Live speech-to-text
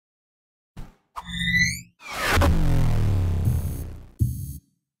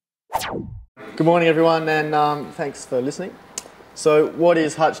Good morning everyone, and thanks for listening. So what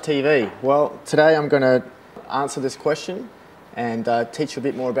is Hutch TV? Well, today I'm going to answer this question and teach you a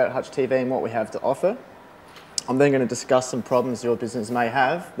bit more about Hutch TV and what we have to offer. I'm then going to discuss some problems your business may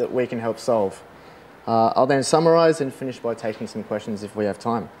have that we can help solve. I'll then summarise and finish by taking some questions if we have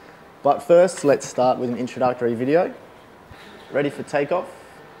time. But first, let's start with an introductory video. Ready for takeoff?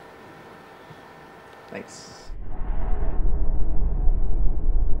 Thanks.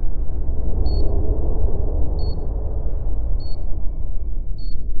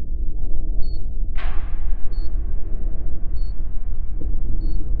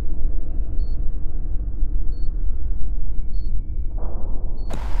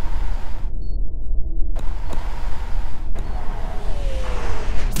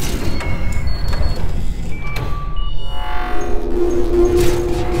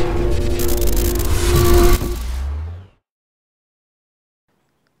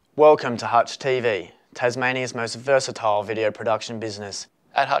 Welcome to Hutch TV, Tasmania's most versatile video production business.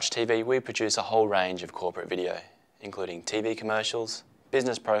 At Hutch TV, we produce a whole range of corporate video, including TV commercials,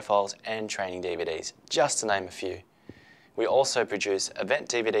 business profiles and training DVDs, just to name a few. We also produce event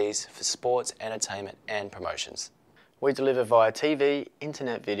DVDs for sports, entertainment and promotions. We deliver via TV,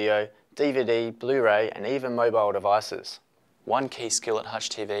 internet video, DVD, Blu-ray and even mobile devices. One key skill at Hutch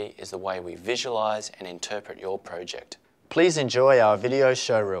TV is the way we visualise and interpret your project. Please enjoy our video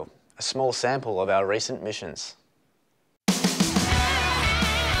showreel, a small sample of our recent missions.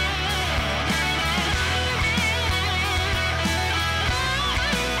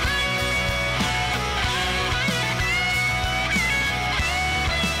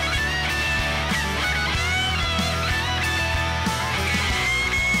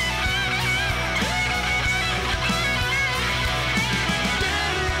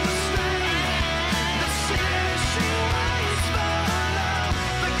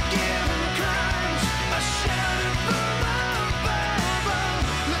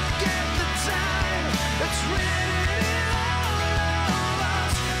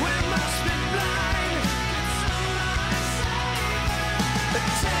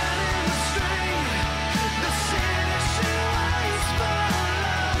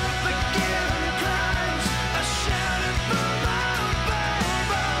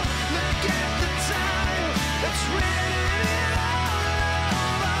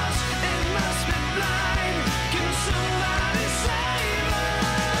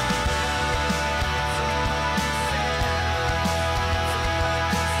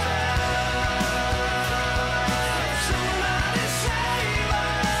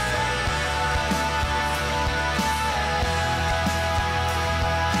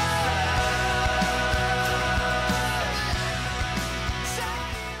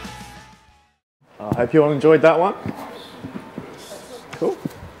 I hope you all enjoyed that one. Cool.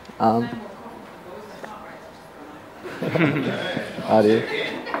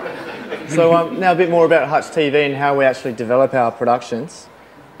 So now a bit more about Hutch TV and how we actually develop our productions.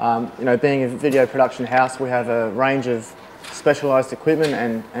 Being a video production house, we have a range of specialised equipment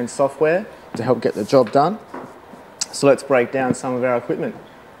and software to help get the job done. So let's break down some of our equipment.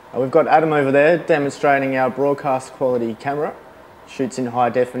 We've got Adam over there demonstrating our broadcast quality camera. Shoots in high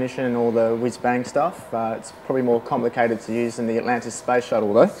definition and all the whiz-bang stuff. It's probably more complicated to use than the Atlantis Space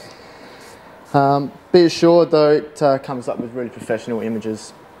Shuttle though. Be assured though, it comes up with really professional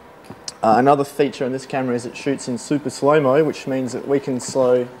images. Another feature on this camera is it shoots in super slow-mo, which means that we can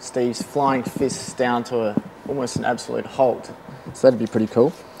slow Steve's flying fists down to almost an absolute halt. So that'd be pretty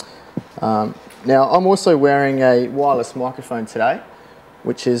cool. Now I'm also wearing a wireless microphone today,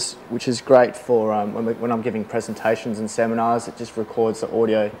 which is great for when I'm giving presentations and seminars. It just records the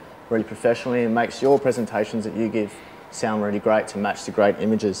audio really professionally and makes your presentations that you give sound really great to match the great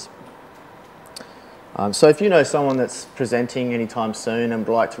images. So if you know someone that's presenting anytime soon and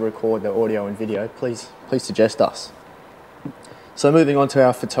would like to record their audio and video, please suggest us. So moving on to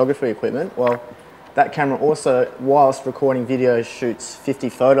our photography equipment, well, that camera also, whilst recording video, shoots 50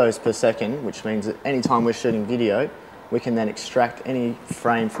 photos per second, which means that anytime we're shooting video, we can then extract any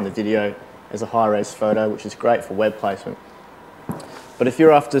frame from the video as a high-res photo, which is great for web placement. But if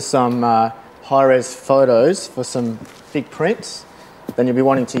you're after some high-res photos for some big prints, then you'll be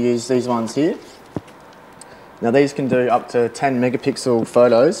wanting to use these ones here. Now these can do up to 10 megapixel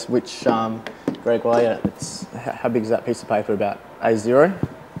photos, which, Greg, how big is that piece of paper about? A0?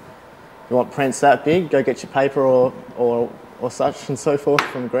 If you want prints that big, go get your paper or such and so forth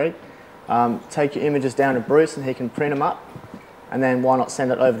from Greg. Take your images down to Bruce and he can print them up, and then why not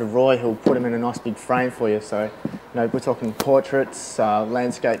send it over to Roy, who'll put them in a nice big frame for you. So, we're talking portraits,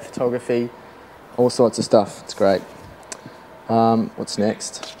 landscape photography, all sorts of stuff. It's great. What's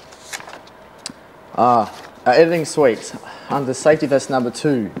next? Our editing suite under safety vest number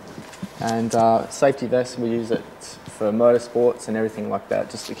 2. And safety vest, we use it for motorsports and everything like that,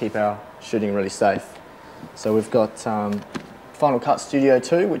 just to keep our shooting really safe. So we've got Final Cut Studio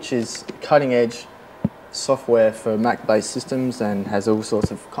 2, which is cutting edge software for Mac-based systems and has all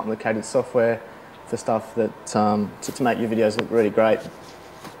sorts of complicated software for stuff that to make your videos look really great.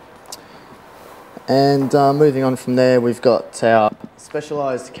 And moving on from there, we've got our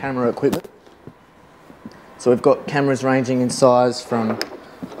specialised camera equipment. So we've got cameras ranging in size from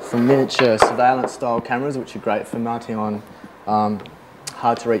miniature surveillance style cameras, which are great for mounting on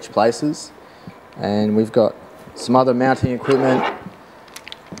hard to reach places. And we've got some other mounting equipment.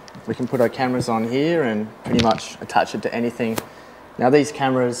 We can put our cameras on here and pretty much attach it to anything. Now these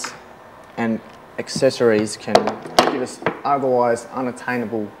cameras and accessories can give us otherwise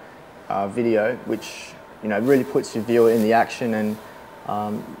unattainable video, which really puts your viewer in the action and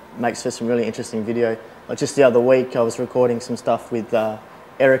makes for some really interesting video. Like just the other week I was recording some stuff with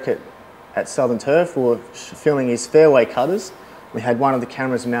Eric at Southern Turf. We were filming his fairway cutters. We had one of the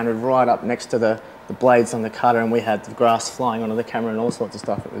cameras mounted right up next to the blades on the cutter, and we had the grass flying onto the camera and all sorts of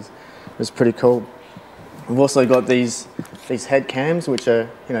stuff. It was pretty cool. We've also got these head cams, which are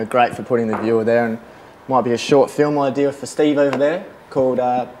great for putting the viewer there, and might be a short film idea for Steve over there called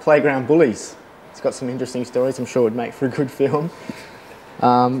Playground Bullies. It's got some interesting stories. I'm sure it would make for a good film.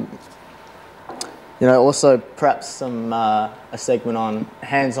 Also perhaps a segment on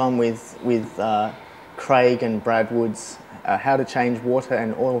hands-on with Craig and Brad Wood's how to change water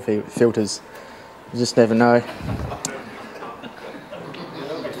and oil filters. You just never know.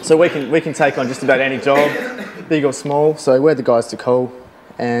 So we can take on just about any job, big or small. So we're the guys to call.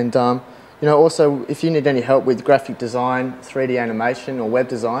 And also if you need any help with graphic design, 3D animation, or web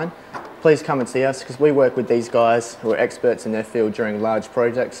design, please come and see us, because we work with these guys who are experts in their field during large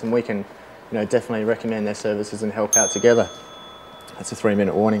projects, and we can definitely recommend their services and help out together. That's a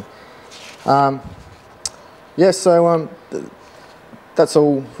 3-minute warning. That's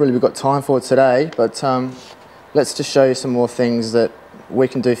all really we've got time for today, but let's just show you some more things that we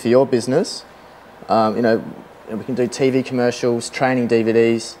can do for your business. We can do TV commercials, training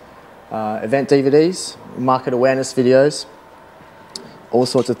DVDs, event DVDs, market awareness videos, all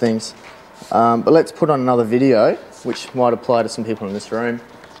sorts of things. But let's put on another video, which might apply to some people in this room,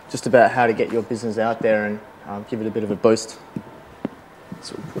 just about how to get your business out there and give it a bit of a boost.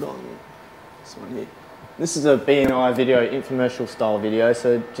 So we'll put on this one here. This is a BNI video, infomercial style video,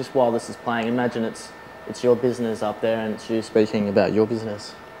 so just while this is playing, imagine it's your business up there and it's you speaking about your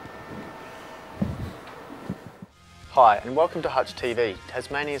business. Hi, and welcome to Hutch TV,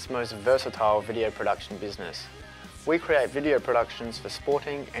 Tasmania's most versatile video production business. We create video productions for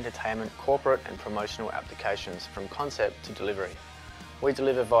sporting, entertainment, corporate and promotional applications from concept to delivery. We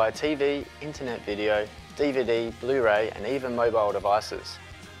deliver via TV, internet video, DVD, Blu-ray and even mobile devices.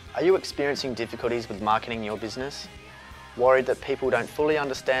 Are you experiencing difficulties with marketing your business? Worried that people don't fully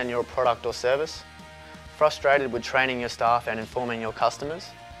understand your product or service? Frustrated with training your staff and informing your customers?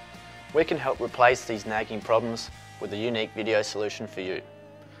 We can help replace these nagging problems with a unique video solution for you.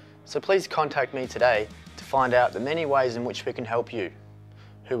 So please contact me today to find out the many ways in which we can help you.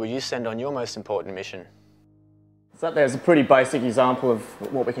 Who will you send on your most important mission? So that there's a pretty basic example of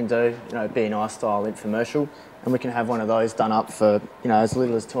what we can do, BNI style infomercial, and we can have one of those done up for as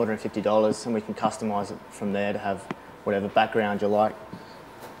little as $250, and we can customise it from there to have whatever background you like.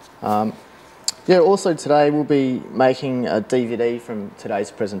 Also today we'll be making a DVD from today's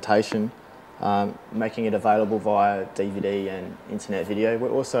presentation, making it available via DVD and internet video.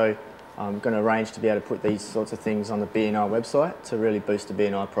 We're also going to arrange to be able to put these sorts of things on the BNI website to really boost the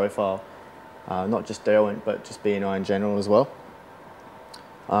BNI profile. Not just Derwent, but just BNI in general as well.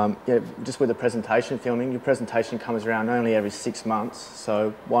 Just with the presentation filming, your presentation comes around only every 6 months,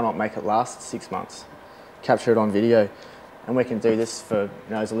 so why not make it last 6 months? Capture it on video, and we can do this for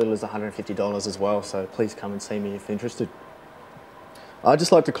as little as $150 as well, so please come and see me if interested. I'd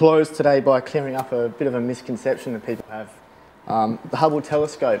just like to close today by clearing up a bit of a misconception that people have. The Hubble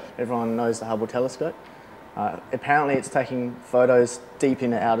telescope, everyone knows the Hubble telescope. Apparently it's taking photos deep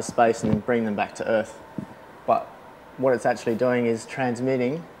into outer space and then bringing them back to Earth. But what it's actually doing is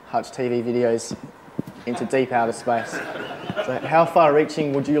transmitting Hutch TV videos into deep outer space. So how far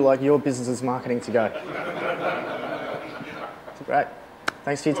reaching would you like your business's marketing to go? So great.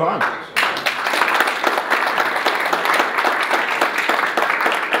 Thanks for your time.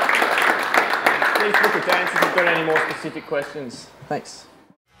 Please look at Dan if you've got any more specific questions. Thanks.